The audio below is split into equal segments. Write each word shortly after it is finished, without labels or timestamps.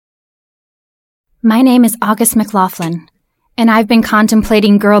My name is August McLaughlin, and I've been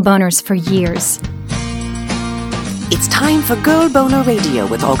contemplating girl boners for years. It's time for Girl Boner Radio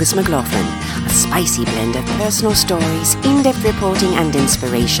with August McLaughlin, a spicy blend of personal stories, in-depth reporting and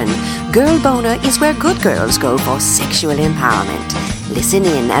inspiration. Girl Boner is where good girls go for sexual empowerment. Listen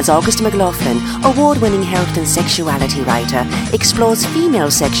in as August McLaughlin, award-winning health and sexuality writer, explores female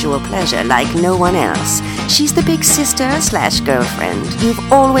sexual pleasure like no one else. She's the big sister/girlfriend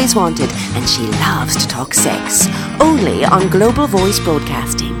you've always wanted, and she loves to talk sex. Only on Global Voice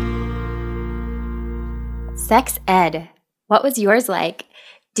Broadcasting. Sex ed. What was yours like?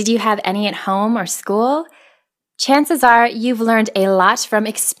 Did you have any at home or school? Chances are you've learned a lot from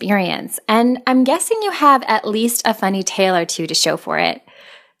experience, and I'm guessing you have at least a funny tale or two to show for it.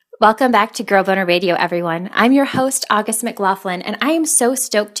 Welcome back to Girl Boner Radio, everyone. I'm your host, August McLaughlin, and I am so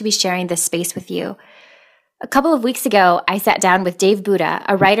stoked to be sharing this space with you. A couple of weeks ago, I sat down with Dave Buddha,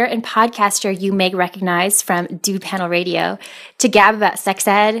 a writer and podcaster you may recognize from Dude Panel Radio, to gab about sex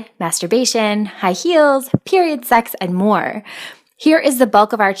ed, masturbation, high heels, period sex, and more. Here is the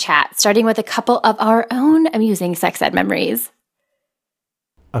bulk of our chat, starting with a couple of our own amusing sex ed memories.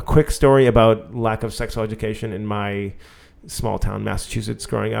 A quick story about lack of sexual education in my small town, Massachusetts,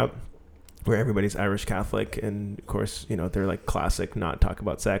 growing up, where everybody's Irish Catholic, and of course, you know, they're like classic not talk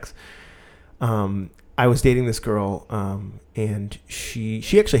about sex. I was dating this girl, and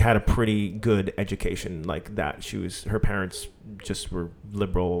she actually had a pretty good education like that. Her parents just were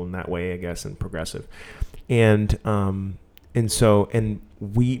liberal in that way, I guess, and progressive.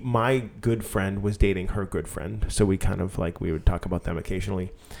 My good friend was dating her good friend. So we kind of we would talk about them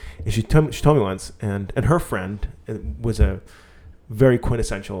occasionally. And she told me once, and her friend was a very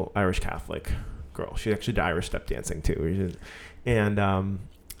quintessential Irish Catholic girl. She actually did Irish step dancing too.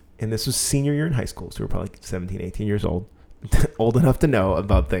 And this was senior year in high school. So we were probably 17, 18 years old, old enough to know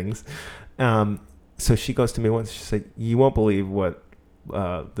about things. So she goes to me once, she said, "You won't believe what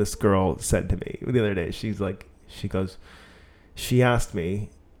this girl said to me the other day." She asked me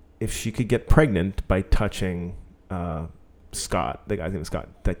if she could get pregnant by touching Scott, the guy's name is Scott,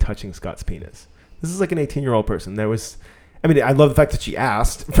 by touching Scott's penis. This is like an 18-year-old person. I love the fact that she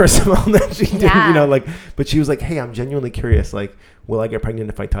asked, first of all, that she did, but she was like, "Hey, I'm genuinely curious, will I get pregnant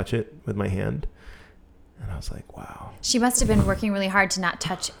if I touch it with my hand?" And I was like, wow. She must have been working really hard to not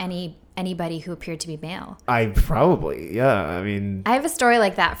touch anybody who appeared to be male. I have a story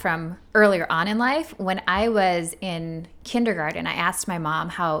like that from earlier on in life. When I was in kindergarten, I asked my mom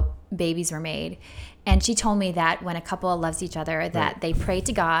how babies were made. And she told me that when a couple loves each other, that they pray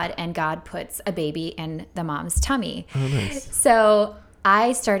to God and God puts a baby in the mom's tummy. Oh, nice. So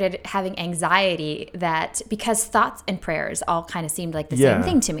I started having anxiety because thoughts and prayers all kind of seemed like the same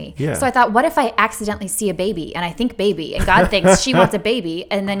thing to me. Yeah. So I thought, what if I accidentally see a baby and I think baby and God thinks she wants a baby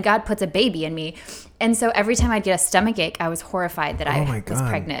and then God puts a baby in me. And so every time I'd get a stomach ache, I was horrified that I was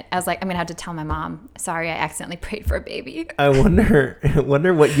pregnant. I was like, I'm going to have to tell my mom, sorry, I accidentally prayed for a baby. I wonder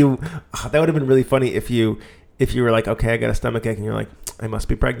what that would have been really funny if you were like, okay, I got a stomach ache, and you're like, I must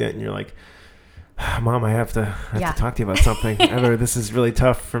be pregnant. And you're like, Mom, I have to talk to you about something. This is really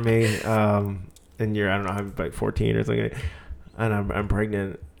tough for me. And you're, I don't know, I'm like 14 or something, and I'm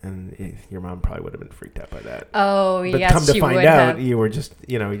pregnant. And your mom probably would have been freaked out by that. Oh, but yes, come to she find would out, have. you were just,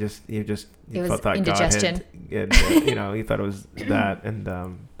 you thought indigestion. God had, you thought it was that, and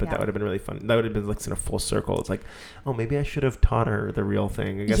but that would have been really fun. That would have been in a full circle. It's like, oh, maybe I should have taught her the real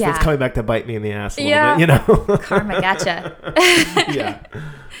thing. I guess that's coming back to bite me in the ass a little bit, Karma, gotcha. Yeah.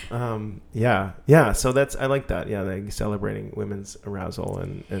 So I like that. Yeah, like celebrating women's arousal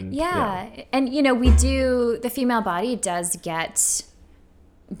and and we do. The female body does get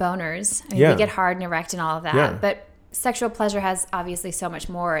boners. We get hard and erect and all of that, but sexual pleasure has obviously so much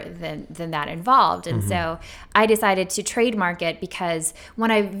more than that involved. And so I decided to trademark it because when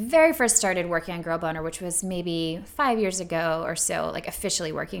I very first started working on Girl Boner, which was maybe 5 years ago or so,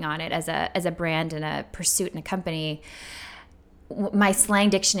 officially working on it as a brand and a pursuit and a company, my slang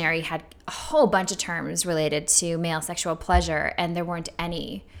dictionary had a whole bunch of terms related to male sexual pleasure, and there weren't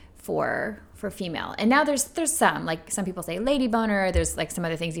any for female. And now there's some, some people say lady boner, there's some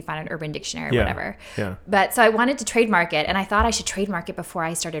other things you find in Urban Dictionary or whatever. Yeah. But so I wanted to trademark it, and I thought I should trademark it before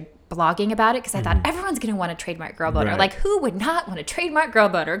I started blogging about it, because I thought everyone's going to want to trademark Girl Boner. Right. Who would not want to trademark Girl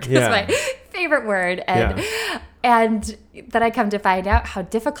Boner? Because it's my favorite word. And then I come to find out how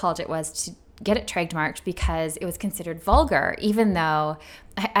difficult it was to get it trademarked because it was considered vulgar, even though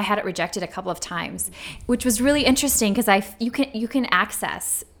I had it rejected a couple of times, which was really interesting because you can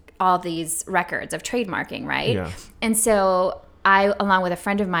access all these records of trademarking, right? Yeah. And so I, along with a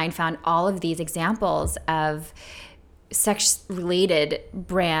friend of mine, found all of these examples of sex-related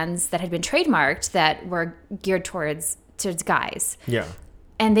brands that had been trademarked that were geared towards guys. Yeah.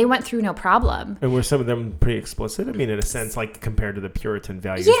 And they went through no problem. And were some of them pretty explicit? I mean, in a sense, like compared to the Puritan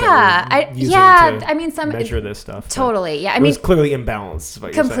values some measure this stuff. Totally, yeah. It was clearly imbalanced.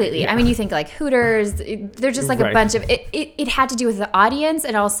 Completely. Yeah. I mean, you think like Hooters, they're just like a bunch of it had to do with the audience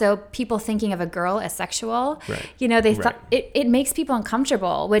and also people thinking of a girl as sexual. Right. You know, they thought it makes people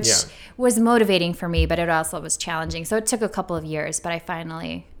uncomfortable, which was motivating for me, but it also was challenging. So it took a couple of years, but I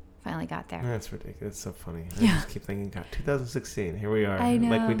finally got there. That's ridiculous. It's so funny. I just keep thinking, God, 2016, here we are. I know.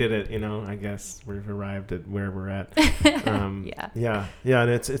 Like we did it, I guess we've arrived at where we're at. Yeah. And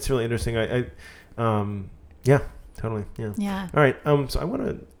it's really interesting. Totally. Yeah. Yeah. All right. So I want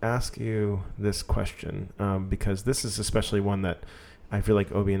to ask you this question because this is especially one that I feel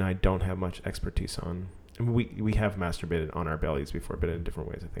like Obi and I don't have much expertise on. I mean, we have masturbated on our bellies before, but in different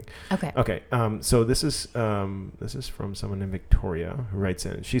ways, I think. Okay. So this is from someone named Victoria who writes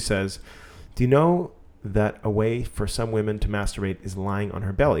in. She says, "Do you know that a way for some women to masturbate is lying on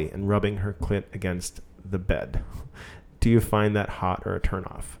her belly and rubbing her clit against the bed? Do you find that hot or a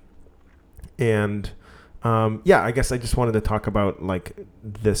turnoff?" And I guess I just wanted to talk about like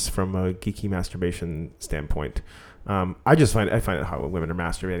this from a geeky masturbation standpoint. I find it hot when women are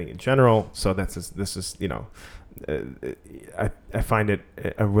masturbating in general. So I find it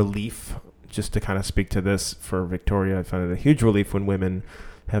a relief just to kind of speak to this for Victoria. I find it a huge relief when women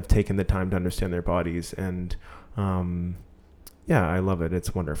have taken the time to understand their bodies, and I love it.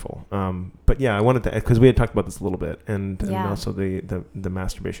 It's wonderful. But yeah, I wanted to, because we had talked about this a little bit, and also the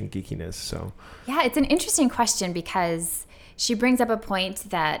masturbation geekiness. So yeah, it's an interesting question because she brings up a point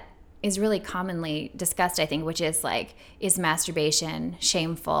that is really commonly discussed, I think, which is like, is masturbation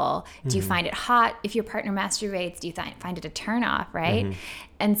shameful? Do you find it hot if your partner masturbates? Do you find it a turn off, right?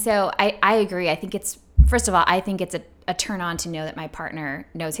 And so I agree. I think first of all, I think it's a turn on to know that my partner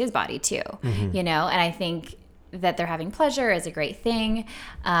knows his body too, and I think that they're having pleasure is a great thing.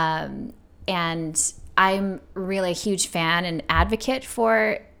 And I'm really a huge fan and advocate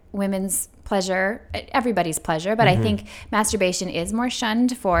for women's pleasure, everybody's pleasure, but I think masturbation is more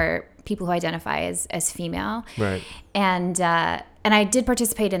shunned for people who identify as female. Right. And I did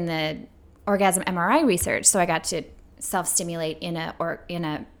participate in the orgasm MRI research, so I got to self-stimulate in a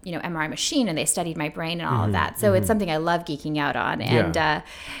MRI machine, and they studied my brain and all of that. So it's something I love geeking out on. And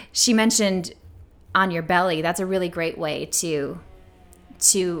she mentioned on your belly, that's a really great way to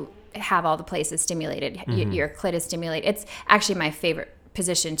have all the places stimulated. Your clit is stimulated. It's actually my favorite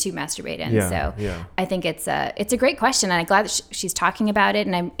position to masturbate in. I think it's a great question, and I'm glad that she's talking about it,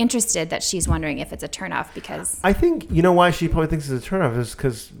 and I'm interested that she's wondering if it's a turnoff, because I think why she probably thinks it's a turnoff is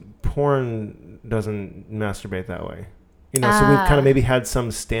because porn doesn't masturbate that way. So we've kind of maybe had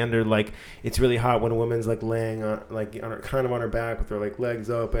some standard, like, it's really hot when a woman's like laying on, like, on her back with her like legs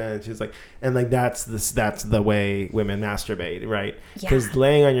open, and she's like, and like that's the way women masturbate, right? Because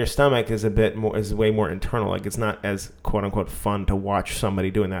laying on your stomach is way more internal. Like, it's not as quote unquote fun to watch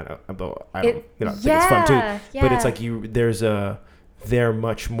somebody doing that. Although I don't, think it's fun too. Yeah. But it's like they're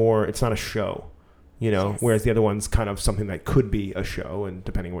much more. It's not a show. Whereas the other one's kind of something that could be a show, and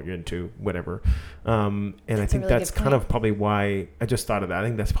depending on what you're into, whatever. And I think that's kind of probably why I just thought of that. I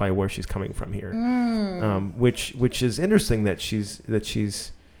think that's probably where she's coming from here. Which is interesting that she's,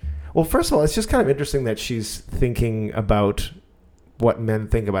 well, first of all, it's just kind of interesting that she's thinking about what men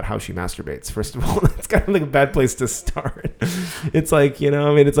think about how she masturbates. First of all, that's kind of like a bad place to start. It's like,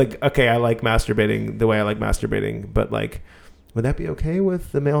 it's like, okay, I like masturbating the way I like masturbating, but like, would that be okay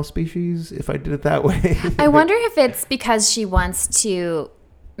with the male species if I did it that way? I wonder if it's because she wants to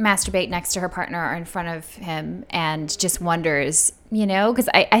masturbate next to her partner or in front of him and just wonders, because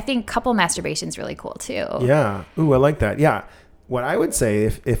I think couple masturbation is really cool too. Yeah. Ooh, I like that. Yeah. What I would say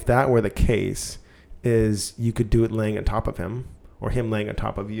if that were the case is you could do it laying on top of him or him laying on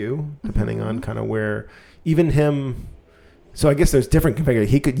top of you, depending on kind of where even him. So I guess there's different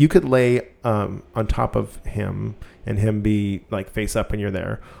configurations. You could lay on top of him and him be like face up and you're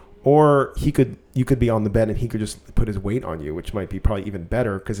there, or you could be on the bed and he could just put his weight on you, which might be probably even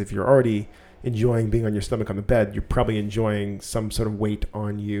better, because if you're already enjoying being on your stomach on the bed, you're probably enjoying some sort of weight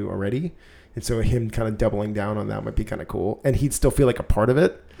on you already, and so him kind of doubling down on that might be kind of cool, and he'd still feel like a part of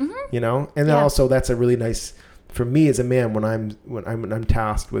it, and then also that's a really nice for me as a man when I'm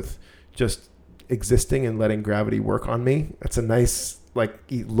tasked with just existing and letting gravity work on me. That's a nice like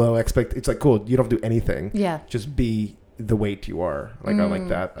low expect. It's like cool. You don't do anything. Yeah. Just be the weight you are. Like I like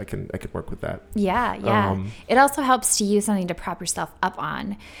that. I could work with that. Yeah, yeah. It also helps to use something to prop yourself up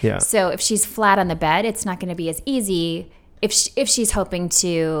on. Yeah. So if she's flat on the bed, it's not going to be as easy. If she's hoping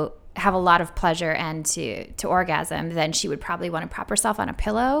to have a lot of pleasure and to orgasm, then she would probably want to prop herself on a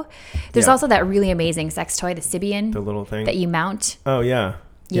pillow. There's also that really amazing sex toy, the Sybian, the little thing that you mount. Oh yeah.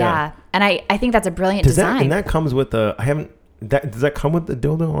 Yeah. And I think that's a brilliant design. And that comes with does that come with the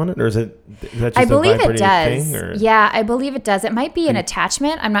dildo on it, or is that just I believe a it does. thing, or? Yeah, I believe it does. It might be an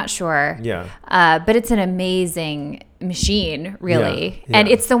attachment. I'm not sure. Yeah. But it's an amazing machine, really. Yeah. And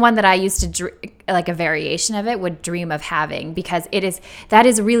it's the one that I used to, like a variation of it, would dream of having, because that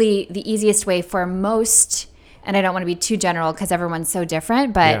is really the easiest way for most, and I don't want to be too general because everyone's so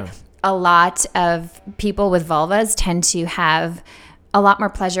different, but a lot of people with vulvas tend to have a lot more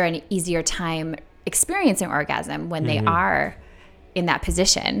pleasure and easier time experiencing orgasm when they are in that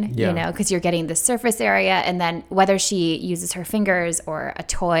position, you know, because you're getting the surface area, and then whether she uses her fingers or a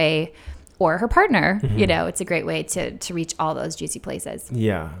toy or her partner, you know, it's a great way to reach all those juicy places.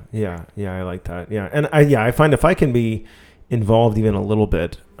 Yeah, I like that. Yeah, and I find if I can be involved even a little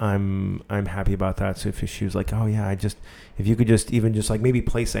bit, I'm happy about that. So if she was like, oh yeah, if you could just even just like maybe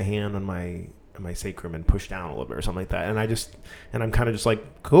place a hand on my sacrum and push down a little bit or something like that, and I'm kind of just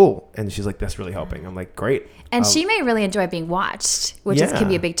like, cool, and she's like, that's really helping. I'm like, great. And she may really enjoy being watched, which can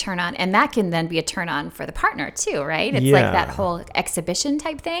be a big turn on, and that can then be a turn on for the partner too, right? It's like that whole exhibition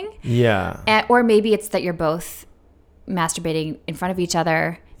type thing. Or maybe it's that you're both masturbating in front of each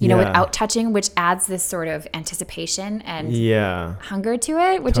other, you know, without touching, which adds this sort of anticipation and hunger to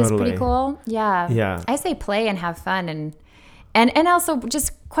it, which is pretty cool. I say play and have fun, and also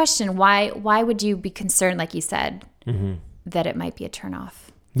just question why would you be concerned, like you said, that it might be a turnoff?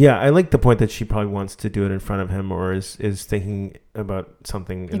 Yeah, I like the point that she probably wants to do it in front of him, or is thinking about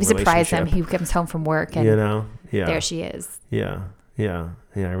something. Maybe surprise him. He comes home from work, and there she is. Yeah,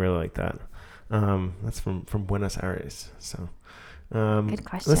 I really like that. That's from Buenos Aires. So, good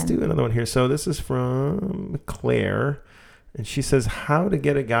question. Let's do another one here. So this is from Claire, and she says, "How to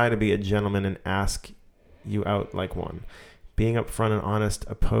get a guy to be a gentleman and ask you out like one." Being upfront and honest,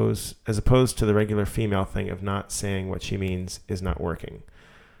 as opposed to the regular female thing of not saying what she means, is not working.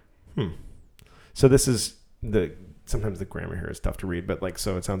 So this is sometimes the grammar here is tough to read, but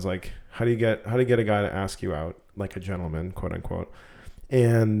so it sounds like how do you get a guy to ask you out like a gentleman, quote unquote,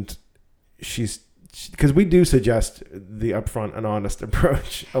 and because we do suggest the upfront and honest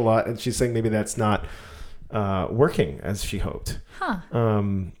approach a lot, and she's saying maybe that's not working as she hoped.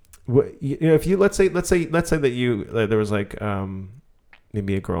 If you let's say that there was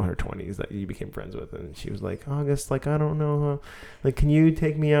maybe a girl in her 20s that you became friends with, and she was like, August, I don't know, can you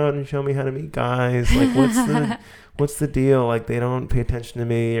take me out and show me how to meet guys? What's the deal? They don't pay attention to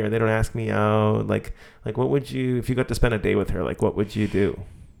me, or they don't ask me out. What would you, if you got to spend a day with her, what would you do?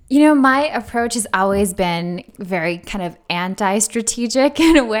 You know, my approach has always been very kind of anti-strategic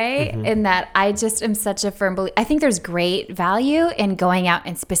in a way, in that I just am such a firm believer. I think there's great value in going out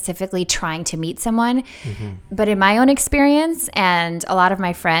and specifically trying to meet someone. But in my own experience and a lot of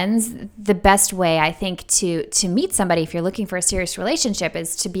my friends, the best way I think to meet somebody, if you're looking for a serious relationship,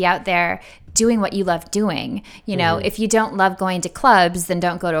 is to be out there doing what you love doing. You know, if you don't love going to clubs, then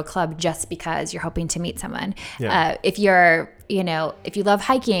don't go to a club just because you're hoping to meet someone. If you love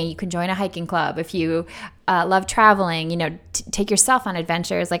hiking, you can join a hiking club. If you love traveling, take yourself on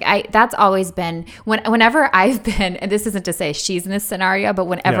adventures. That's always been whenever I've been, and this isn't to say she's in this scenario, but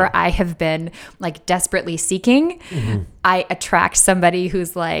whenever I have been desperately seeking, I attract somebody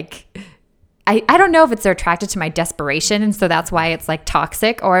who's I don't know if they're attracted to my desperation, and so that's why it's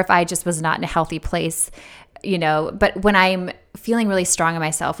toxic, or if I just was not in a healthy place, but when I'm feeling really strong in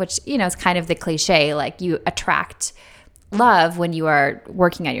myself, which, is kind of the cliche, you attract love when you are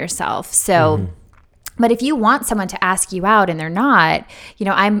working on yourself. So, but if you want someone to ask you out and they're not,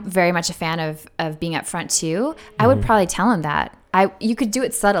 I'm very much a fan of being upfront too. I would probably tell them that. You could do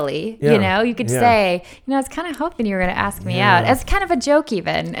it subtly, you could say, I was kind of hoping you were going to ask me out as kind of a joke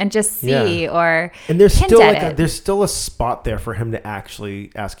even, and just see, or and there's still a spot there for him to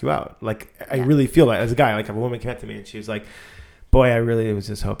actually ask you out. I really feel that as a guy, if a woman came up to me and she was like, boy, I really was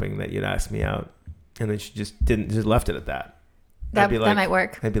just hoping that you'd ask me out. And then she just left it at that. That might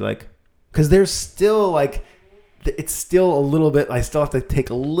work. I'd be like, because there's still it's still a little bit, I still have to take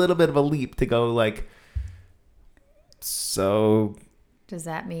a little bit of a leap to go so does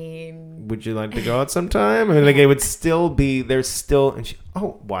that mean, would you like to go out sometime? I mean, it would still be, there's still, and she,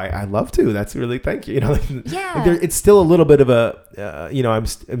 why, I love to, that's really, thank you. It's still a little bit of a, I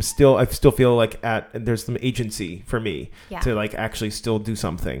still feel there's some agency for me to actually still do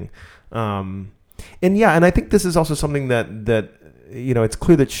something. And I think this is also something that it's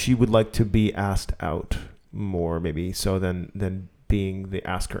clear that she would like to be asked out more, maybe so than being the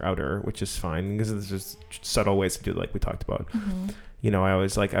asker outer, which is fine because there's just subtle ways to do it, like we talked about. I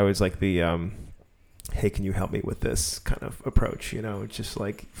always like the, hey, can you help me with this kind of approach? It's just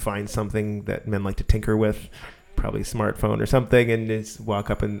like find something that men like to tinker with, probably a smartphone or something, and just walk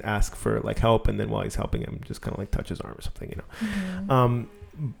up and ask for like help. And then while he's helping him, just kind of like touch his arm or something,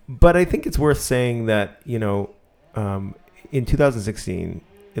 But I think it's worth saying that, in 2016,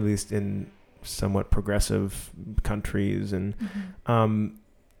 at least in somewhat progressive countries, and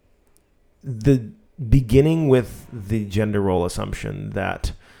the beginning with the gender role assumption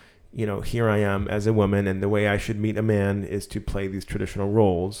that, here I am as a woman, and the way I should meet a man is to play these traditional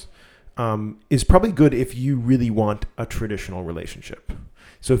roles, is probably good if you really want a traditional relationship.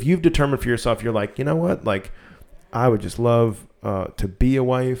 So if you've determined for yourself, you're like, you know what, like, I would just love to be a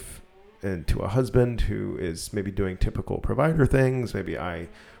wife and to a husband who is maybe doing typical provider things. Maybe I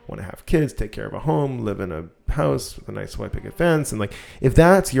want to have kids, take care of a home, live in a house with a nice white picket fence. And like, if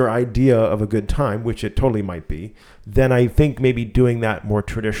that's your idea of a good time, which it totally might be, then I think maybe doing that more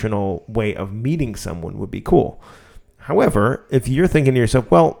traditional way of meeting someone would be cool. However, if you're thinking to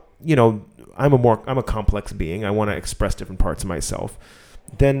yourself, well, I'm a complex being, I want to express different parts of myself,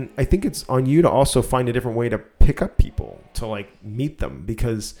 then I think it's on you to also find a different way to pick up people, to like meet them.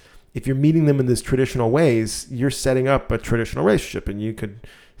 Because if you're meeting them in these traditional ways, you're setting up a traditional relationship, and you could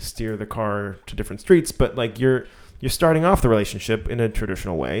steer the car to different streets, but like you're starting off the relationship in a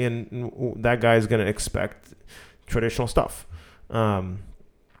traditional way, and that guy is going to expect traditional stuff. And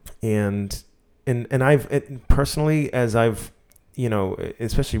I've personally, as I've,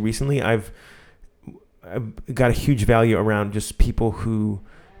 especially recently, I've got a huge value around just people who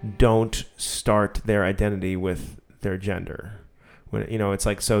don't start their identity with their gender. When, it's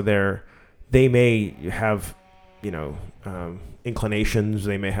like, so they may have, inclinations,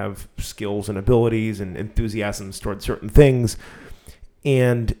 they may have skills and abilities and enthusiasms toward certain things.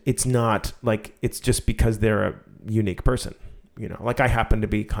 And it's not like, it's just because they're a unique person, like I happen to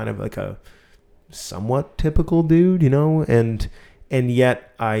be kind of like a somewhat typical dude, and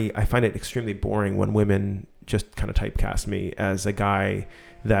yet I find it extremely boring when women just kind of typecast me as a guy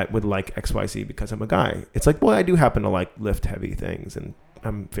that would like XYZ because I'm a guy. It's like, well, I do happen to like lift heavy things, and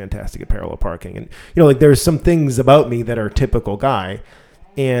I'm fantastic at parallel parking. And, like there's some things about me that are typical guy,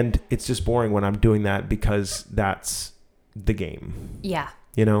 and it's just boring when I'm doing that because that's the game. Yeah.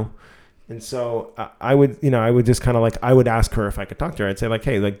 And so I would just kind of like, I would ask her if I could talk to her. I'd say like,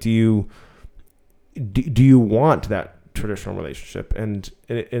 hey, like, do you want that traditional relationship? And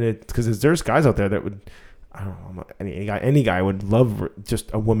it, because there's guys out there that would, I don't know, any guy would love just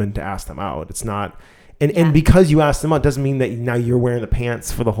a woman to ask them out. It's not, and because you ask them out doesn't mean that now you're wearing the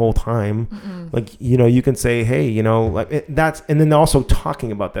pants for the whole time. Mm-mm. Like, you can say, hey, like that's, and then also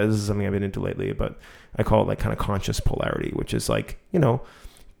talking about that. This is something I've been into lately, but I call it like kind of conscious polarity, which is like,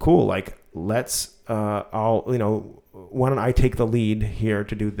 cool. Like, let's, why don't I take the lead here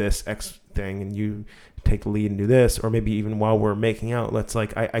to do this X thing, and you take the lead and do this, or maybe even while we're making out, let's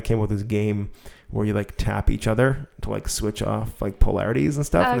like, I came up with this game where you like tap each other to like switch off like polarities and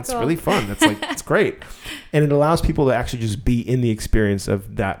stuff. And it's really fun. It's like, it's great. And it allows people to actually just be in the experience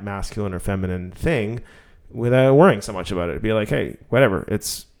of that masculine or feminine thing without worrying so much about it. Be like, hey, whatever,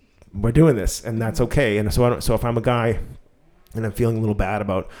 we're doing this, and that's okay. And so if I'm a guy and I'm feeling a little bad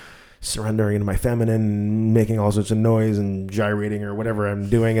about surrendering into my feminine, making all sorts of noise and gyrating or whatever I'm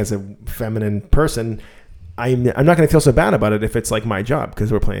doing as a feminine person, I'm not going to feel so bad about it if it's like my job,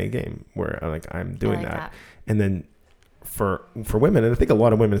 because we're playing a game where like I'm doing that. And then for women, and I think a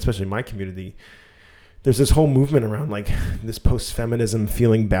lot of women, especially in my community, there's this whole movement around like this post-feminism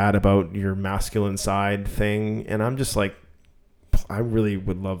feeling bad about your masculine side thing. And I'm just like, I really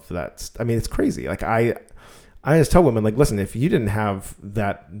would love that. I mean, it's crazy. Like I just tell women, like, listen, if you didn't have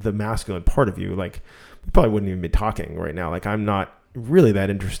the masculine part of you, like, we probably wouldn't even be talking right now. Like, I'm not really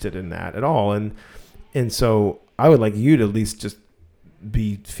that interested in that at all. And so I would like you to at least just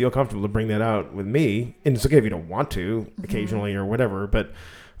feel comfortable to bring that out with me. And it's okay if you don't want to occasionally or whatever, but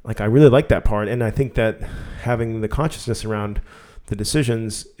like, I really like that part. And I think that having the consciousness around the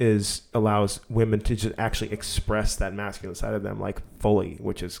decisions allows women to just actually express that masculine side of them, like fully,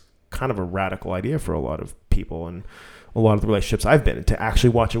 which is kind of a radical idea for a lot of people. And a lot of the relationships I've been in, to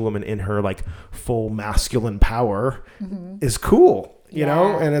actually watch a woman in her like full masculine power is cool, you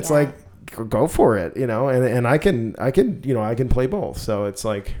know? And it's like, go for it, and I can play both. So it's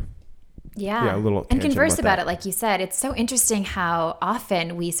like, a little and converse about it. Like you said, it's so interesting how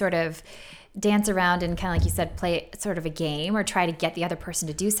often we sort of dance around and kind of, like you said, play sort of a game or try to get the other person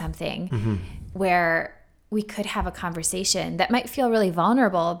to do something where we could have a conversation that might feel really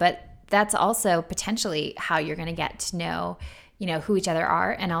vulnerable, but that's also potentially how you're going to get to know, who each other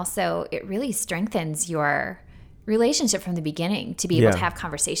are. And also it really strengthens your relationship from the beginning to be able to have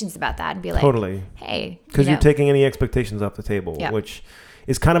conversations about that and be like, totally, hey, because you're taking any expectations off the table, which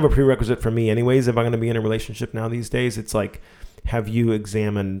is kind of a prerequisite for me anyways. If I'm going to be in a relationship now these days, it's like, have you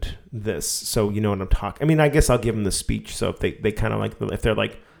examined this? So you know what I'm talking. I mean, I guess I'll give them the speech. So if they kind of like, if they're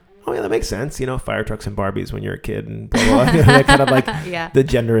like, oh yeah, that makes sense. You know, fire trucks and Barbies when you're a kid and blah, blah, blah. That kind of like the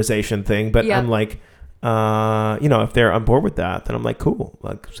genderization thing. But I'm like, you know, if they're on board with that, then I'm like, cool.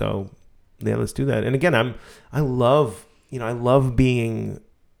 Like, so yeah, let's do that. And again, I love being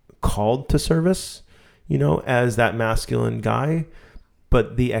called to service, you know, as that masculine guy,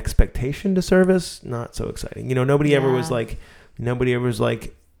 but the expectation to service, not so exciting. You know, nobody ever was like,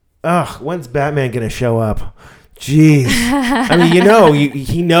 ugh, when's Batman going to show up? Jeez. I mean, you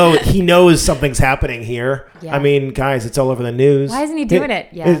know, he knows something's happening here. Yeah. I mean, guys, it's all over the news. Why isn't he doing it?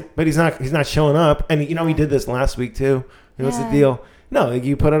 Yeah. But he's not showing up. And you know, he did this last week too. What's the deal? No, like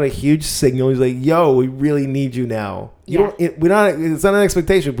you put out a huge signal. He's like, yo, we really need you now. It's not an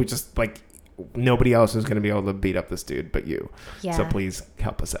expectation. We just like, nobody else is going to be able to beat up this dude but you. Yeah. So please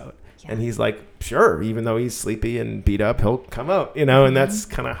help us out. Yeah. And he's like, sure, even though he's sleepy and beat up, he'll come out, you know, and that's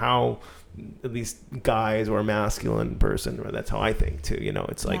kind of how at least guys or a masculine person, or that's how I think too. You know,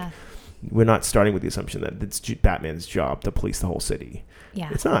 it's like, we're not starting with the assumption that it's Batman's job to police the whole city. Yeah.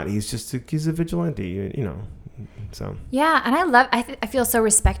 It's not. He's a vigilante, you know. So yeah, and I feel so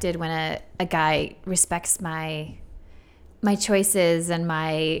respected when a guy respects my choices and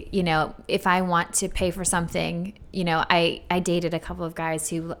my, you know, if I want to pay for something, you know, I dated a couple of guys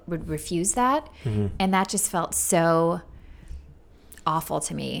who would refuse that, and that just felt so awful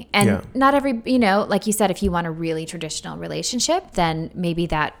to me. And not every, you know, like you said, if you want a really traditional relationship, then maybe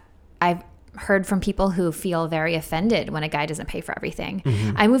that I've heard from people who feel very offended when a guy doesn't pay for everything.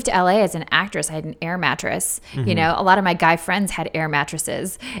 I moved to LA as an actress. I had an air mattress. You know, a lot of my guy friends had air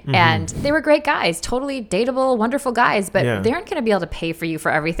mattresses, and they were great guys, totally dateable, wonderful guys, but they aren't going to be able to pay for you for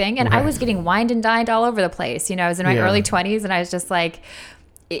everything. And I was getting wined and dined all over the place. You know, I was in my early 20s, and I was just like,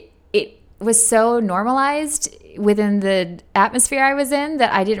 it was so normalized within the atmosphere I was in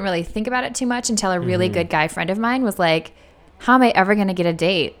that I didn't really think about it too much until a really good guy friend of mine was like, how am I ever going to get a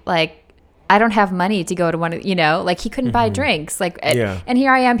date? Like, I don't have money to go to one of, you know, like he couldn't buy drinks, like, and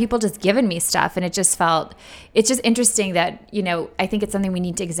here I am, people just giving me stuff. And it's just interesting that, you know, I think it's something we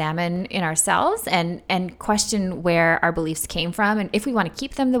need to examine in ourselves and question where our beliefs came from. And if we want to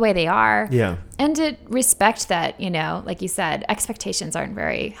keep them the way they are, and to respect that, you know, like you said, expectations aren't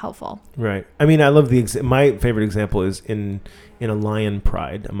very helpful. Right. I mean, I love my favorite example is in a lion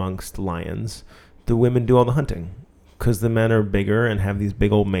pride amongst lions, the women do all the hunting. Because the men are bigger and have these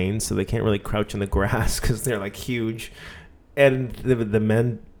big old manes, so they can't really crouch in the grass because they're like huge. And the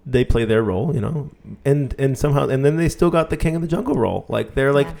men, they play their role, you know, and somehow, and then they still got the king of the jungle role. Like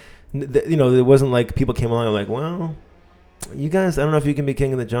they're like, you know, it wasn't like people came along and like, well, you guys, I don't know if you can be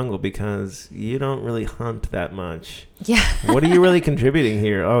king of the jungle because you don't really hunt that much. Yeah. What are you really contributing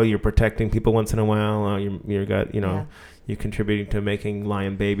here? Oh, you're protecting people once in a while. Oh, you're contributing to making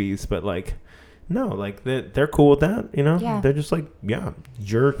lion babies, but like. No, like they're cool with that, you know? Yeah. They're just like,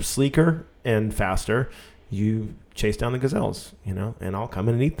 you're sleeker and faster. You chase down the gazelles, you know, and I'll come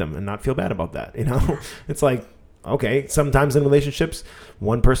in and eat them and not feel bad about that, you know? It's like, okay, sometimes in relationships,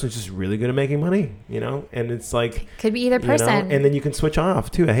 one person's just really good at making money, you know? And it's like... Could be either person. You know? And then you can switch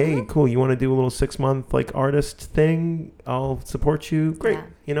off too. Hey, cool, you want to do a little 6-month like artist thing? I'll support you. Great. Yeah.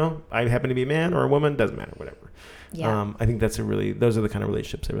 You know, I happen to be a man or a woman. Doesn't matter, whatever. Yeah. I think those are the kind of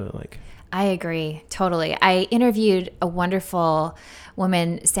relationships I really like. I agree. Totally. I interviewed a wonderful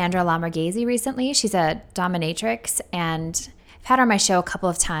woman, Sandra Lamarghese, recently. She's a dominatrix, and I've had her on my show a couple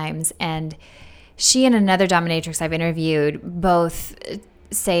of times. And she and another dominatrix I've interviewed both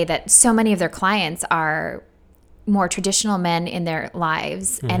say that so many of their clients are more traditional men in their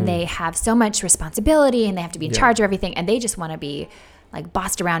lives, and they have so much responsibility, and they have to be in charge of everything, and they just want to be like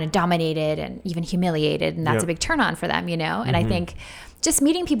bossed around and dominated and even humiliated. And that's a big turn on for them, you know? And I think just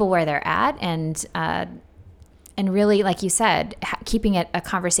meeting people where they're at and really, like you said, keeping it a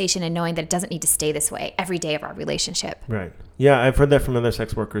conversation and knowing that it doesn't need to stay this way every day of our relationship. Right. Yeah. I've heard that from other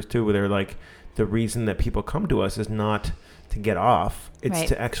sex workers too, where they're like, the reason that people come to us is not to get off. It's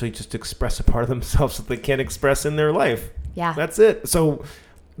to actually just express a part of themselves that they can't express in their life. Yeah. That's it. So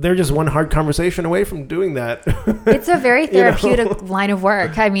they're just one hard conversation away from doing that. It's a very therapeutic line of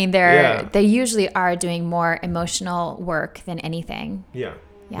work. I mean, they usually are doing more emotional work than anything. Yeah.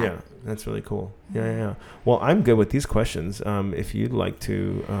 That's really cool. Yeah. Well, I'm good with these questions. If you'd like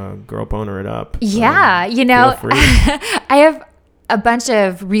to girl boner it up. Yeah. You know, I have a bunch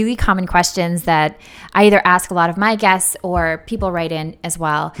of really common questions that I either ask a lot of my guests or people write in as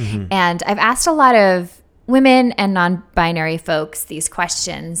well. And I've asked a lot of women and non-binary folks these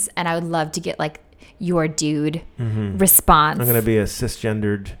questions, and I would love to get like your dude response. I'm gonna be a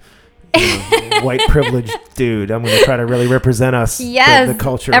cisgendered, white privileged dude. I'm gonna try to really represent us. Yes, the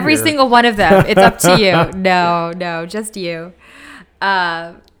culture. Every here. single one of them. It's up to you. No, just you.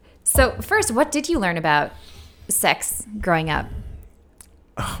 So first, what did you learn about sex growing up?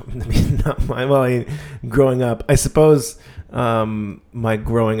 Oh, I mean, growing up, I suppose my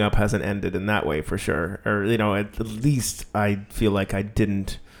growing up hasn't ended in that way for sure. Or, at least I feel like I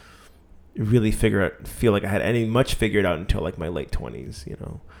didn't really feel like I had much figured out until like my late 20s,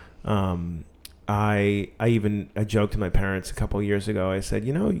 I joked to my parents a couple of years ago. I said,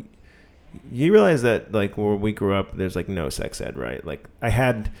 you realize that like where we grew up, there's like no sex ed, right? Like I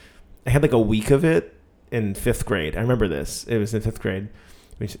had like a week of it in 5th grade. I remember this. It was in 5th grade,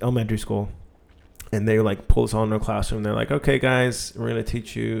 which is elementary school. And they like pulled us all in their classroom. They're like, okay, guys, we're going to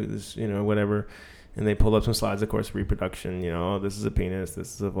teach you this, whatever. And they pulled up some slides, of course, reproduction, this is a penis,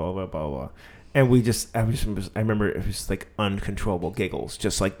 this is a vulva, blah, blah, blah. And I remember it was like uncontrollable giggles,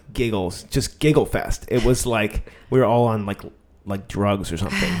 just giggle fest. It was like we were all on like drugs or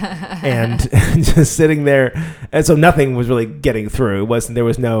something, and just sitting there. And so nothing was really getting through. It was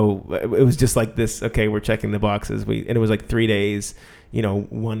just like this. Okay, we're checking the boxes. And it was like 3 days,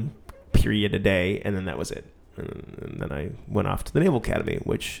 1 period a day. And then that was it. And then I went off to the Naval Academy,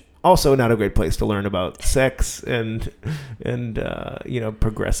 which also not a great place to learn about sex and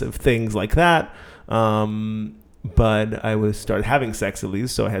progressive things like that. But I started having sex at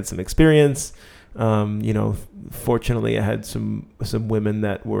least, so I had some experience. Fortunately, I had some women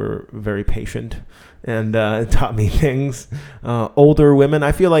that were very patient and taught me things. Older women,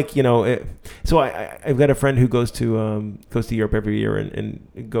 I feel like so I've got a friend who goes to Europe every year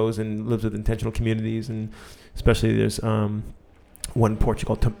and goes and lives with intentional communities, and especially there's one in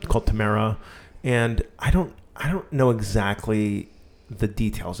Portugal called Tamara, and I don't know exactly the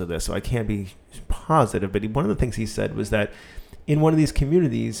details of this, so I can't be positive. But one of the things he said was that in one of these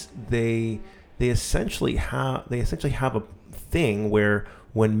communities, they essentially have a thing where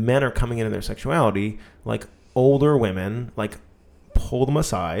when men are coming into their sexuality, like older women like pull them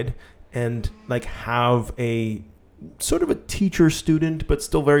aside and like have a sort of a teacher-student but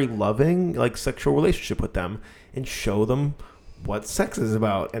still very loving like sexual relationship with them and show them what sex is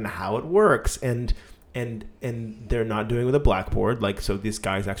about and how it works, and they're not doing it with a blackboard. Like, so this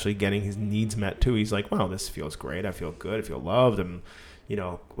guy's actually getting his needs met too. He's like, wow, this feels great. I feel good. I feel loved. And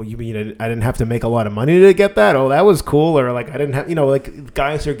well, you mean I didn't have to make a lot of money to get that? Oh, that was cool. Or like I didn't have, like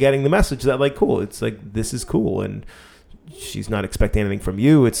guys are getting the message that like, cool. It's like, this is cool. And she's not expecting anything from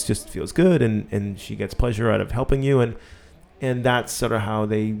you. It's just feels good. And she gets pleasure out of helping you. And that's sort of how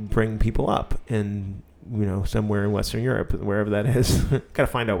they bring people up. And, somewhere in Western Europe, wherever that is, got to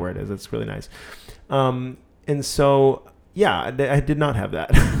find out where it is. It's really nice. And so, yeah, I did not have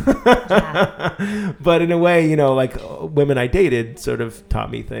that. Yeah. But in a way, like women I dated sort of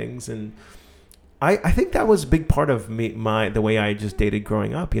taught me things. And I think that was a big part of the way I just dated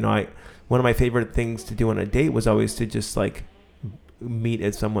growing up. One of my favorite things to do on a date was always to just like meet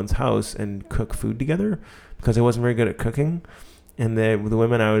at someone's house and cook food together, because I wasn't very good at cooking. And the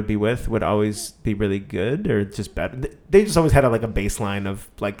women I would be with would always be really good or just better. They just always had a baseline of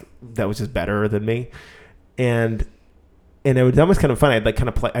like that was just better than me, and it was almost kind of fun. I'd like kind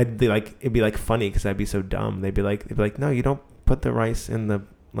of play. It'd be like funny because I'd be so dumb. They'd be like, no, you don't put the rice in the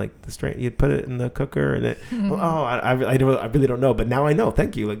straight. You'd put it in the cooker, and I really don't know. But now I know.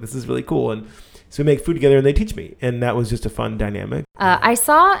 Thank you. Like, this is really cool. And so we make food together and they teach me. And that was just a fun dynamic. I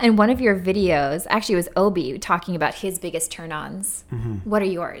saw in one of your videos, actually it was Obi talking about his biggest turn-ons. Mm-hmm. What are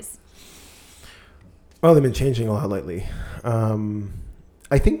yours? Well, they've been changing a lot lately.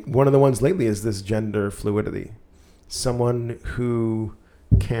 I think one of the ones lately is this gender fluidity. Someone who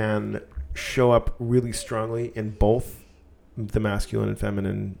can show up really strongly in both the masculine and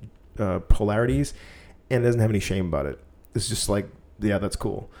feminine polarities and doesn't have any shame about it. It's just like, yeah, that's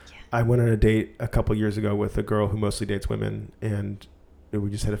cool. I went on a date a couple years ago with a girl who mostly dates women, and we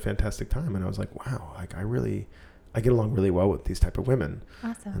just had a fantastic time. And I was like, wow, like I get along really well with these type of women.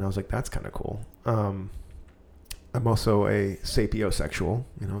 Awesome. And I was like, that's kind of cool. I'm also a sapiosexual,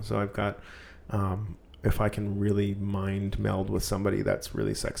 so I've got, if I can really mind meld with somebody, that's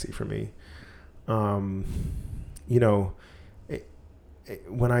really sexy for me. When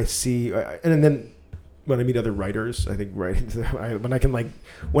I see, and then when I meet other writers, I think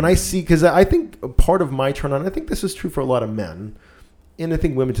when I see, because I think part of my turn on, I think this is true for a lot of men, and I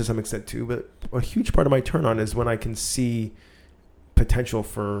think women to some extent too, but a huge part of my turn on is when I can see potential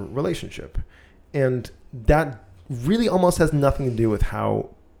for relationship. And that really almost has nothing to do with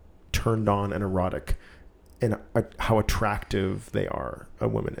how turned on and erotic and how attractive a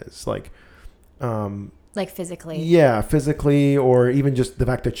woman is. Like physically. Yeah, physically, or even just the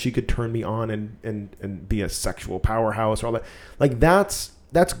fact that she could turn me on and be a sexual powerhouse or all that. Like that's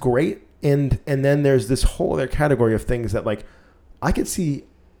great. And then there's this whole other category of things that like I could see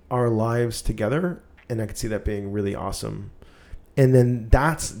our lives together, and I could see that being really awesome. And then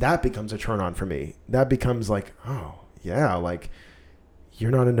that becomes a turn on for me. That becomes like, oh yeah, like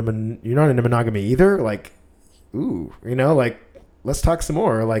you're not into monogamy either. Like, ooh, like let's talk some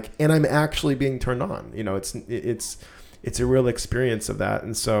more. Like, and I'm actually being turned on. It's a real experience of that.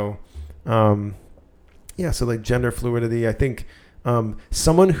 And so, so like gender fluidity. I think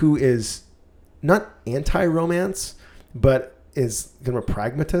someone who is not anti-romance, but is kind of a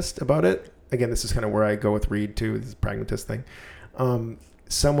pragmatist about it. Again, this is kind of where I go with Reed too, this pragmatist thing.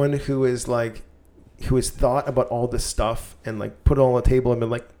 Someone who has thought about all this stuff and like put it all on the table and been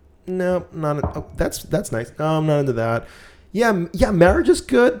like, no, that's nice. No, I'm not into that. Yeah, marriage is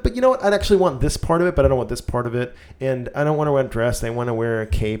good, but you know what? I'd actually want this part of it, but I don't want this part of it. And I don't want to wear a dress. I want to wear a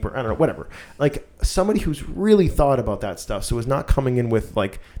cape, or I don't know, whatever. Like somebody who's really thought about that stuff. So is not coming in with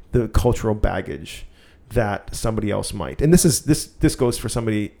like the cultural baggage that somebody else might. And this goes for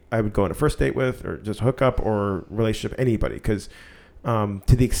somebody I would go on a first date with, or just hook up or relationship, anybody. Because to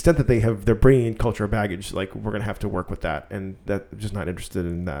the extent that they're bringing in cultural baggage, like we're going to have to work with that. And that I'm just not interested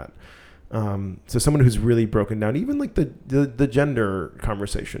in that. So someone who's really broken down, even like the gender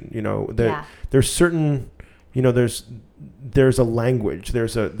conversation, there's certain, there's a language,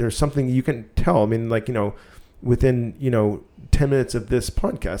 there's something you can tell. I mean, like, within, 10 minutes of this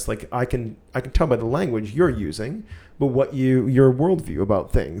podcast, like I can tell by the language you're using, but what your worldview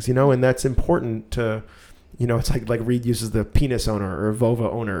about things, and that's important to, it's like Reed uses the penis owner or vulva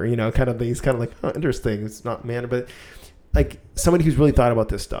owner, kind of things, kind of like, oh, interesting. It's not man, but like somebody who's really thought about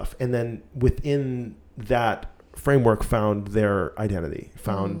this stuff, and then within that framework found their identity,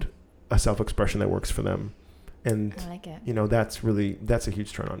 found a self-expression that works for them. And I like it. That's a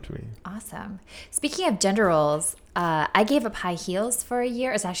huge turn on to me. Awesome. Speaking of gender roles, I gave up high heels for a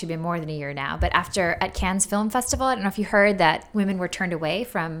year. It's actually been more than a year now. But at Cannes Film Festival, I don't know if you heard that women were turned away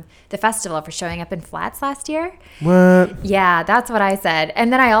from the festival for showing up in flats last year. What? Yeah, that's what I said.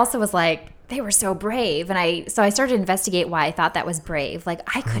 And then I also was like, they were so brave. And so I started to investigate why I thought that was brave. Like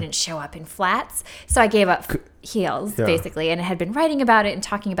I couldn't show up in flats. So I gave up heels basically, and had been writing about it and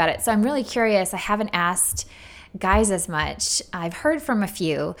talking about it. So I'm really curious. I haven't asked guys as much. I've heard from a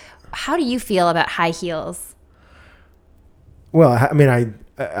few. How do you feel about high heels? Well, I mean,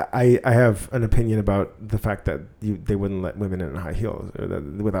 I have an opinion about the fact that they wouldn't let women in high heels, or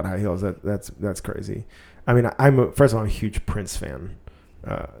without high heels. That's crazy. I mean, first of all, I'm a huge Prince fan.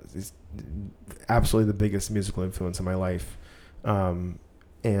 He's absolutely the biggest musical influence in my life.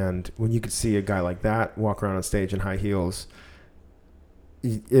 And when you could see a guy like that walk around on stage in high heels,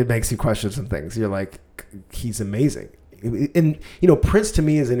 it makes you question some things. You're like, he's amazing. And, Prince to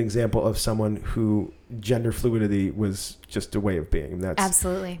me is an example of someone who gender fluidity was just a way of being. And that's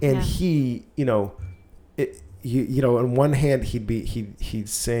absolutely. And he, on one hand, he'd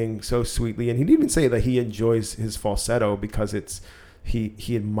sing so sweetly, and he'd even say that he enjoys his falsetto because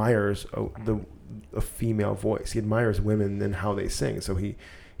he admires a female voice. He admires women and how they sing. So he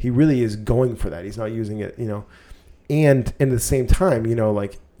really is going for that. He's not using it, and at the same time,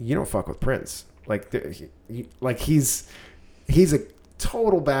 like you don't fuck with Prince. Like he's a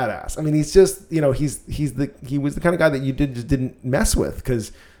total badass. I mean, he's just, he was the kind of guy that you just didn't mess with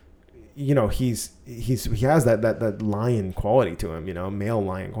because, he has that lion quality to him, male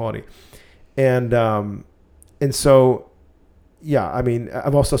lion quality. And so, yeah, I mean,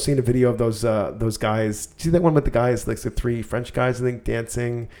 I've also seen a video of those guys. Do you see that one with the guys, like the 3 French guys, I think,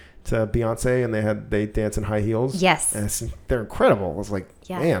 dancing to Beyonce, and they dance in high heels? Yes. And they're incredible. I was like,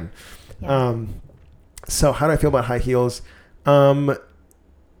 man. Yeah. So how do I feel about high heels?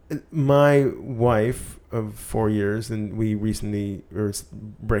 My wife of 4 years, and we recently are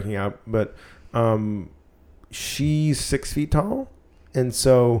breaking up, but she's 6 feet tall. And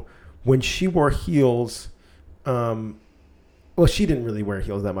so when she wore heels, well, she didn't really wear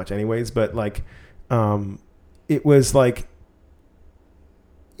heels that much anyways, but like, it was like,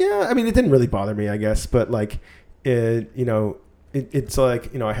 yeah, I mean, it didn't really bother me, I guess, but like, it's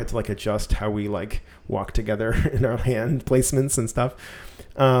like, I had to like adjust how we like walk together in our hand placements and stuff.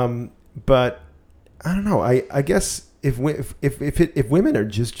 But I don't know. I guess if women are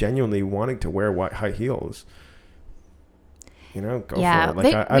just genuinely wanting to wear high heels, go for it.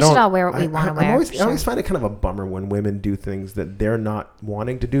 Like we should all wear what we want to wear. I always find it kind of a bummer when women do things that they're not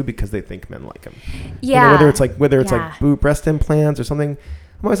wanting to do because they think men like them. Yeah. Whether it's like breast implants or something.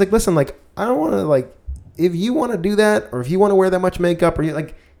 I'm always like, listen, like I don't want to like if you want to do that, or if you want to wear that much makeup, or you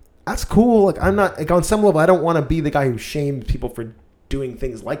like, that's cool. Like, I'm not, like, on some level, I don't want to be the guy who shames people for doing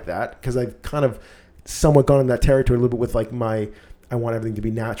things like that, because I've kind of somewhat gone in that territory a little bit with like I want everything to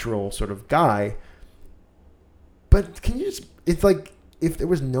be natural sort of guy. But can you just, it's like, if there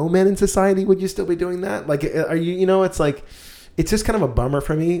was no men in society, would you still be doing that? Like, are you, you know, it's like, it's just kind of a bummer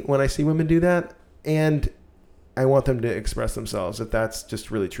for me when I see women do that. And I want them to express themselves if that's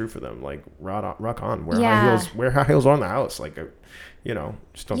just really true for them. Like, rock on, wear high heels on the house. Like, you know,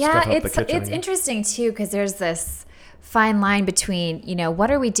 just don't stuff up the kitchen. It's interesting too, because there's this fine line between, you know, what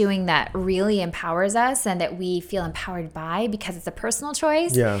are we doing that really empowers us and that we feel empowered by because it's a personal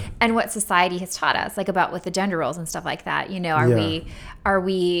choice, and what society has taught us, like about with the gender roles and stuff like that. You know, are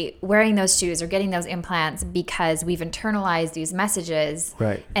we wearing those shoes or getting those implants because we've internalized these messages,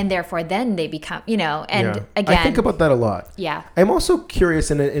 right? And therefore then they become, you know, and again, I think about that a lot. Yeah. I'm also curious,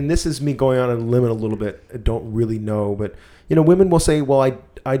 and this is me going on a limit a little bit. I don't really know, but you know, women will say, well,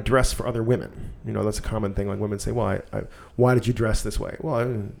 I dress for other women. You know, that's a common thing. Like, women say, well, why did you dress this way?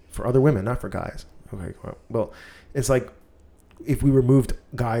 Well, for other women, not for guys. Okay, well, it's like, if we removed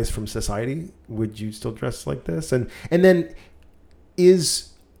guys from society, would you still dress like this? And then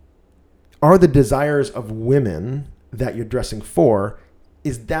are the desires of women that you're dressing for,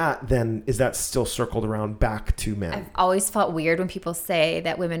 is that still circled around back to men? I've always felt weird when people say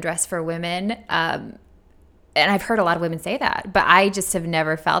that women dress for women. And I've heard a lot of women say that, but I just have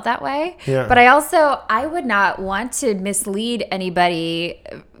never felt that way. Yeah. But I would not want to mislead anybody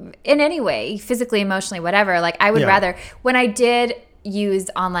in any way, physically, emotionally, whatever. Like, I would rather, when I did use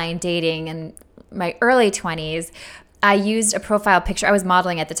online dating in my early 20s, I used a profile picture. I was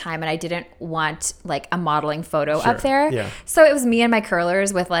modeling at the time, and I didn't want like a modeling photo up there. Yeah. So it was me and my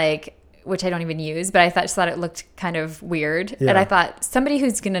curlers with like, which I don't even use, but I just thought it looked kind of weird. Yeah. And I thought, somebody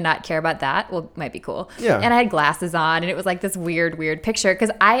who's going to not care about that, might be cool. Yeah. And I had glasses on, and it was like this weird picture,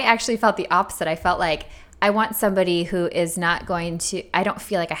 because I actually felt the opposite. I felt like I want somebody who is not going to, I don't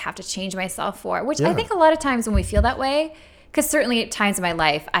feel like I have to change myself for, which I think a lot of times when we feel that way, because certainly at times in my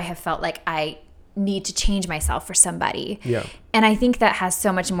life, I have felt like I need to change myself for somebody. Yeah. And I think that has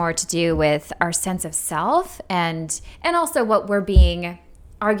so much more to do with our sense of self, and also what we're being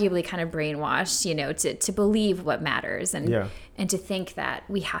arguably kind of brainwashed, you know, to believe what matters, and to think that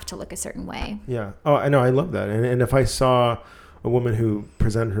we have to look a certain way. Yeah. Oh, I know. I love that. And if I saw a woman who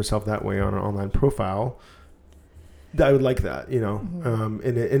presented herself that way on an online profile, I would like that, you know. Mm-hmm.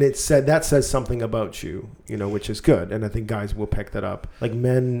 And it says something about you, you know, which is good. And I think guys will pick that up. Like,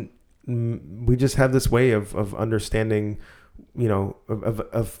 men, we just have this way of understanding, you know,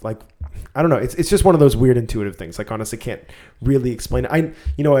 of like, I don't know. It's just one of those weird intuitive things. Like, honestly, can't really explain it.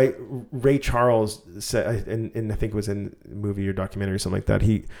 Ray Charles said, and I think it was in a movie or documentary or something like that.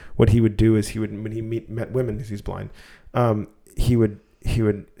 What he would do is when he met women, because he's blind, he would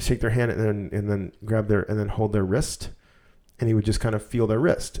shake their hand and then grab and then hold their wrist, and he would just kind of feel their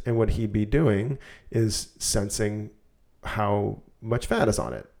wrist. And what he'd be doing is sensing how much fat is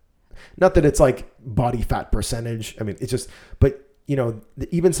on it. Not that it's like body fat percentage. I mean, it's just, but you know,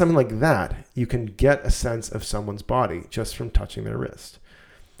 even something like that, you can get a sense of someone's body just from touching their wrist.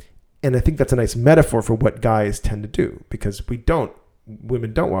 And I think that's a nice metaphor for what guys tend to do, because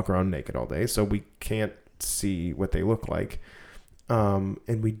women don't walk around naked all day, so we can't see what they look like.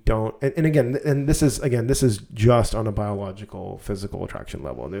 And we don't, and again, this is just on a biological, physical attraction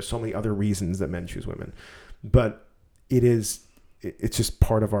level. And there's so many other reasons that men choose women, but it's just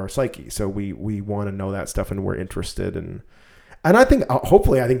part of our psyche. So we want to know that stuff, and we're interested. And I think,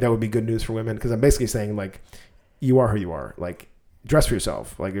 hopefully, I think that would be good news for women, because I'm basically saying, like, you are who you are. Like, dress for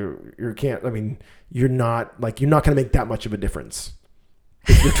yourself. Like, you're not going to make that much of a difference.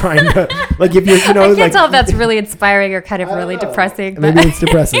 If you're trying to, like, if you're, you know, I can't tell if that's really inspiring or kind of really depressing. But. Maybe it's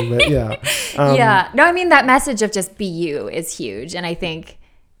depressing, but yeah. Yeah. No, I mean, that message of just be you is huge. And I think,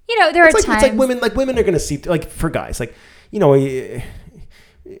 you know, there are times. It's like women are going to see, like, for guys, like, you know, if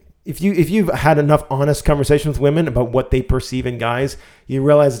you've had enough honest conversations with women about what they perceive in guys, you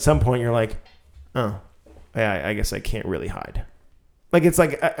realize at some point you're like, oh, I guess I can't really hide. Like, it's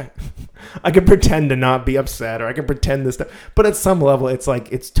like, I could pretend to not be upset, or I can pretend this stuff. But at some level, it's like,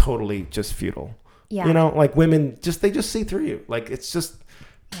 it's totally just futile. Yeah. You know, like, women they just see through you. Like, it's just,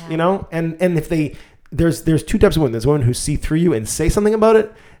 you know, and if there's two types of women. There's women who see through you and say something about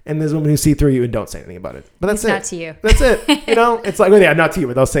it. And there's women who see through you and don't say anything about it. But that's not to you. That's it. You know, it's like, well, yeah, not to you,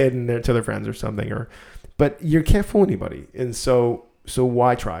 but they'll say it to their friends or something. But you can't fool anybody. And so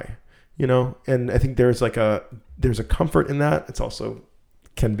why try? You know? And I think there's a comfort in that. It's also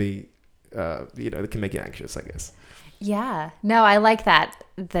can be, you know, it can make you anxious, I guess. Yeah. No, I like that.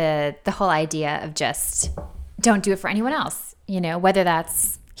 The whole idea of just don't do it for anyone else, whether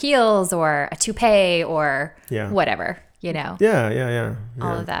that's heels or a toupee or whatever, Yeah.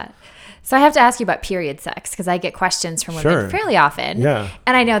 all of that. So I have to ask you about period sex because I get questions from women fairly often. Yeah.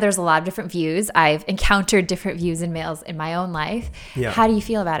 And I know there's a lot of different views. I've encountered different views in males in my own life. Yeah. How do you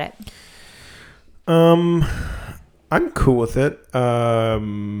feel about it? I'm cool with it.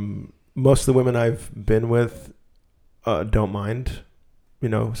 Most of the women I've been with don't mind,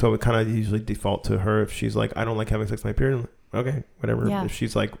 so it kind of usually default to her. If she's like, I don't like having sex on my period, I'm like, okay, whatever. Yeah. If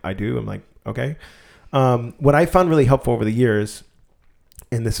she's like, I do, I'm like, okay. What I found really helpful over the years,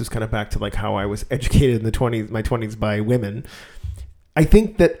 and this is kind of back to like how I was educated in my 20s by women, I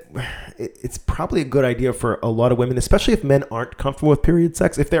think that it's probably a good idea for a lot of women, especially if men aren't comfortable with period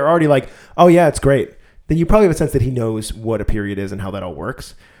sex. If they're already like, oh yeah, it's great, then you probably have a sense that he knows what a period is and how that all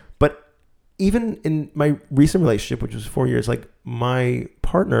works. But even in my recent relationship, which was 4 years, like my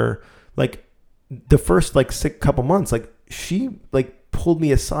partner, like the first like couple months, like she like pulled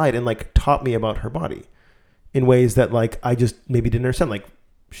me aside and like taught me about her body in ways that like I just maybe didn't understand. Like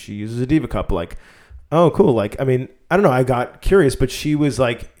she uses a Diva cup, like, oh cool. Like, I mean, I don't know, I got curious, but she was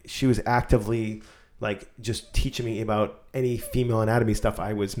actively like just teaching me about any female anatomy stuff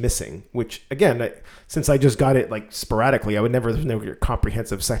I was missing, which again, since I just got it like sporadically, there's no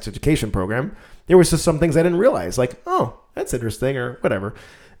comprehensive sex education program. There was just some things I didn't realize, like, oh, that's interesting or whatever.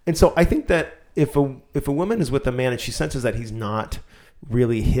 And so I think that if a woman is with a man and she senses that he's not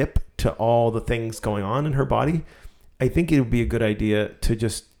really hip to all the things going on in her body, I think it would be a good idea to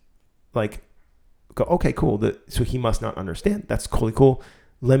just like go, okay, cool. So he must not understand. That's totally cool.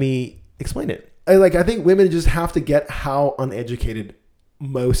 Let me explain it. I think women just have to get how uneducated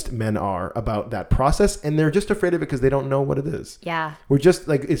most men are about that process, and they're just afraid of it because they don't know what it is. Yeah. We're just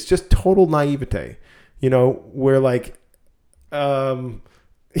like, it's just total naivete. We're like,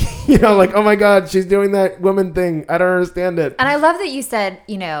 like, oh my God, she's doing that woman thing. I don't understand it. And I love that you said,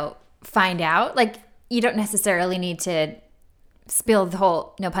 find out. Like, you don't necessarily need to spill the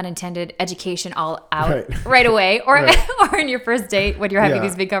whole, no pun intended, education all out right away or or in your first date when you're having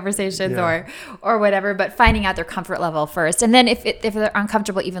these big conversations or whatever, but finding out their comfort level first. And then if they're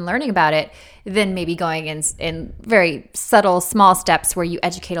uncomfortable even learning about it, then maybe going in very subtle, small steps where you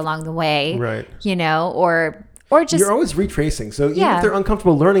educate along the way, right? Or just... You're always retracing. So even if they're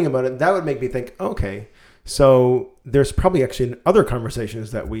uncomfortable learning about it, that would make me think, okay, so there's probably actually other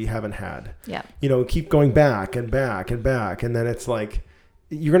conversations that we haven't had. Yeah. Keep going back and back and back. And then it's like,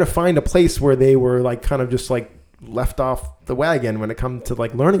 you're going to find a place where they were like kind of just like left off the wagon when it comes to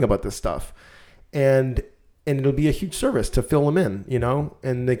like learning about this stuff. And it'll be a huge service to fill them in,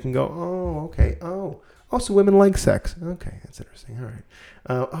 and they can go, oh, okay. Oh, also women like sex. Okay. That's interesting. All right.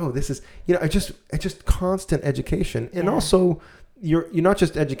 This is, just constant education. And also you're not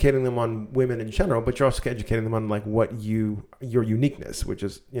just educating them on women in general, but you're also educating them on like your uniqueness, which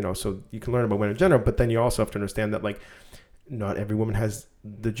is, so you can learn about women in general, but then you also have to understand that like not every woman has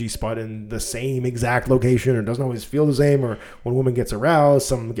the G-spot in the same exact location or doesn't always feel the same, or when a woman gets aroused,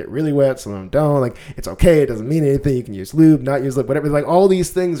 some of them get really wet, some of them don't. Like, it's okay. It doesn't mean anything. You can use lube, not use lube, whatever. Like all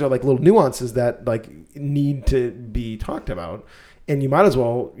these things are like little nuances that like need to be talked about. And you might as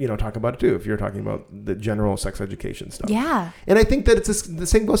well, talk about it too, if you're talking about the general sex education stuff. Yeah. And I think that the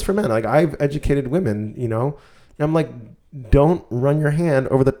same goes for men. Like I've educated women, and I'm like, don't run your hand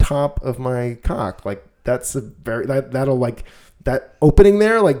over the top of my cock. Like that's that'll like that opening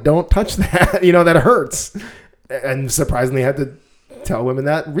there. Like don't touch that, that hurts. And surprisingly I had to tell women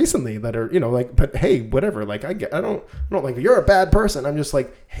that recently that are, like, but hey, whatever. Like I don't like, you're a bad person. I'm just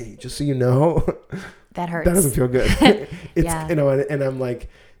like, hey, just so you know, that hurts. That doesn't feel good. It's, and I'm like,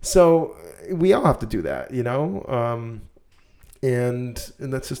 so we all have to do that, and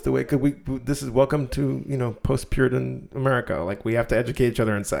that's just the way, cause this is welcome to, post-Puritan America. Like we have to educate each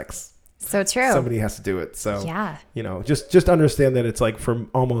other in sex. So true. Somebody has to do it. So, yeah, just understand that it's like for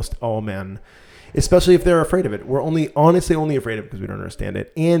almost all men, especially if they're afraid of it. We're honestly only afraid of it because we don't understand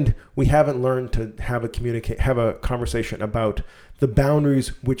it. And we haven't learned to have a conversation about the boundaries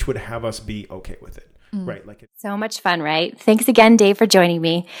which would have us be okay with it. Right. So much fun, right? Thanks again, Dave, for joining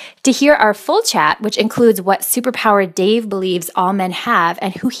me. To hear our full chat, which includes what superpower Dave believes all men have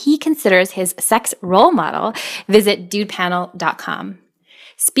and who he considers his sex role model, visit dudepanel.com.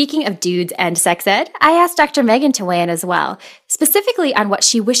 Speaking of dudes and sex ed, I asked Dr. Megan to weigh in as well, specifically on what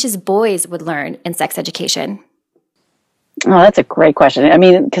she wishes boys would learn in sex education. Oh, that's a great question. I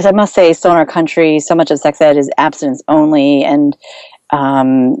mean, because I must say, still in our country, so much of sex ed is abstinence only, and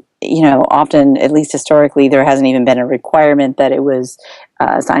often, at least historically, there hasn't even been a requirement that it was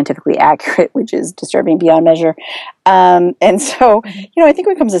scientifically accurate, which is disturbing beyond measure. And so, I think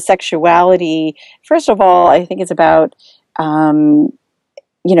when it comes to sexuality, first of all, I think it's about, helping,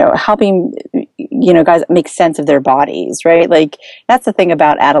 guys make sense of their bodies, right? Like, that's the thing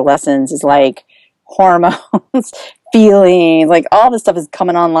about adolescence is like hormones, feelings, like all this stuff is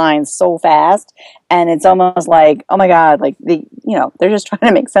coming online so fast. And it's almost like, oh my God, like they're just trying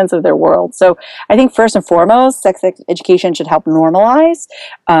to make sense of their world. So I think first and foremost, sex education should help normalize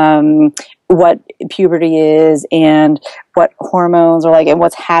what puberty is and what hormones are like and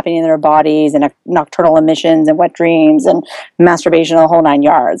what's happening in their bodies and nocturnal emissions and wet dreams and masturbation, the whole 9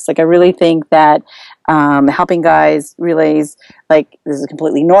 yards. Like, I really think that helping guys realize, like, this is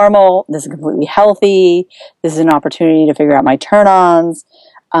completely normal, this is completely healthy, this is an opportunity to figure out my turn-ons.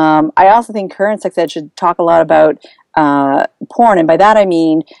 I also think current sex ed should talk a lot about porn, and by that I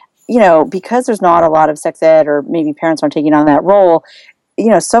mean, because there's not a lot of sex ed, or maybe parents aren't taking on that role,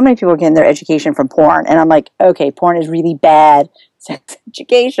 so many people get their education from porn, and I'm like, okay, porn is really bad sex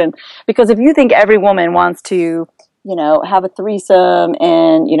education, because if you think every woman wants to, have a threesome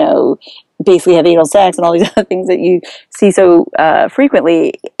and, basically have anal sex and all these other things that you see so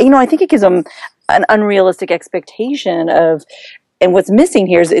frequently, I think it gives them an unrealistic expectation of, and what's missing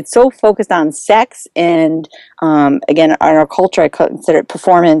here is it's so focused on sex and, again, in our culture, I consider it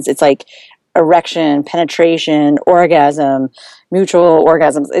performance. It's like erection, penetration, orgasm, mutual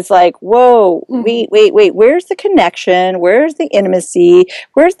orgasms. It's like, whoa, wait, where's the connection? Where's the intimacy?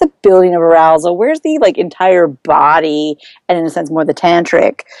 Where's the building of arousal? Where's the, like, entire body, and in a sense more the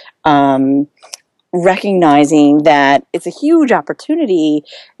tantric, recognizing that it's a huge opportunity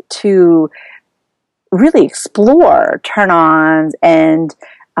to really explore turn-ons and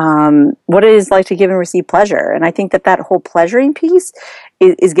what it is like to give and receive pleasure. And I think that whole pleasuring piece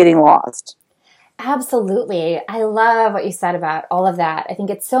is getting lost. Absolutely. I love what you said about all of that. I think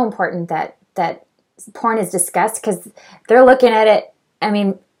it's so important that porn is discussed, because they're looking at it, I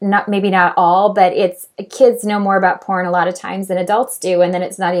mean, maybe not all, but it's kids know more about porn a lot of times than adults do, and then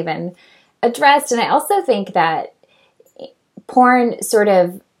it's not even addressed. And I also think that porn sort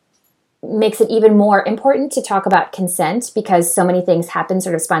of makes it even more important to talk about consent, because so many things happen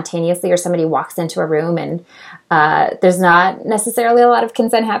sort of spontaneously, or somebody walks into a room and there's not necessarily a lot of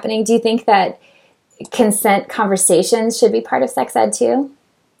consent happening. Do you think that consent conversations should be part of sex ed too?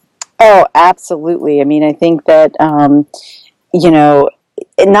 Oh, absolutely. I mean, I think that,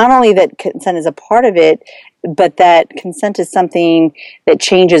 not only that consent is a part of it, but that consent is something that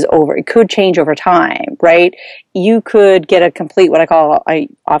it could change over time, right? You could get a complete, I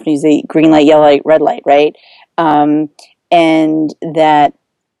often use the green light, yellow light, red light, right? And that,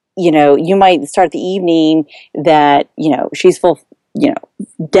 you might start the evening that, she's full,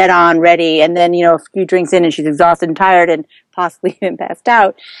 dead on ready. And then, a few drinks in and she's exhausted and tired and possibly even passed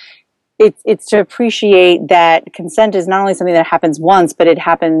out. It's to appreciate that consent is not only something that happens once, but it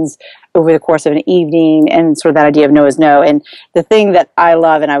happens over the course of an evening, and sort of that idea of no is no. And the thing that I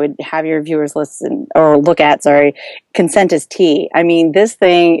love, and I would have your viewers look at, consent is tea. I mean, this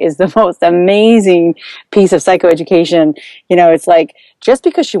thing is the most amazing piece of psychoeducation. It's like, just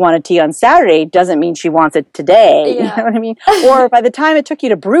because she wanted tea on Saturday doesn't mean she wants it today. Yeah. You know what I mean? Or by the time it took you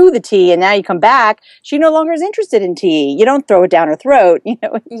to brew the tea and now you come back, she no longer is interested in tea. You don't throw it down her throat.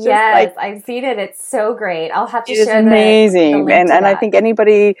 Yes, I've seen it. It's so great. I'll have to share amazing. The and I think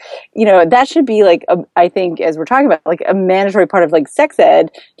anybody, that should be like, I think, as we're talking about, like a mandatory part of like sex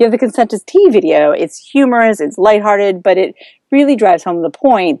ed, give the consent is tea video. It's humorous, it's lighthearted, but it really drives home the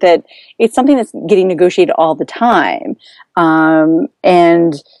point that it's something that's getting negotiated all the time.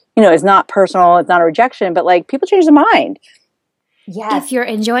 And, it's not personal, it's not a rejection, but like people change their mind. Yes. If you're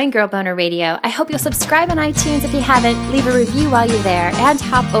enjoying Girl Boner Radio, I hope you'll subscribe on iTunes if you haven't, leave a review while you're there, and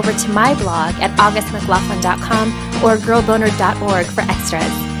hop over to my blog at augustmclaughlin.com or girlboner.org for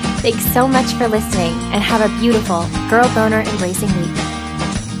extras. Thanks so much for listening, and have a beautiful Girl Boner Embracing Week.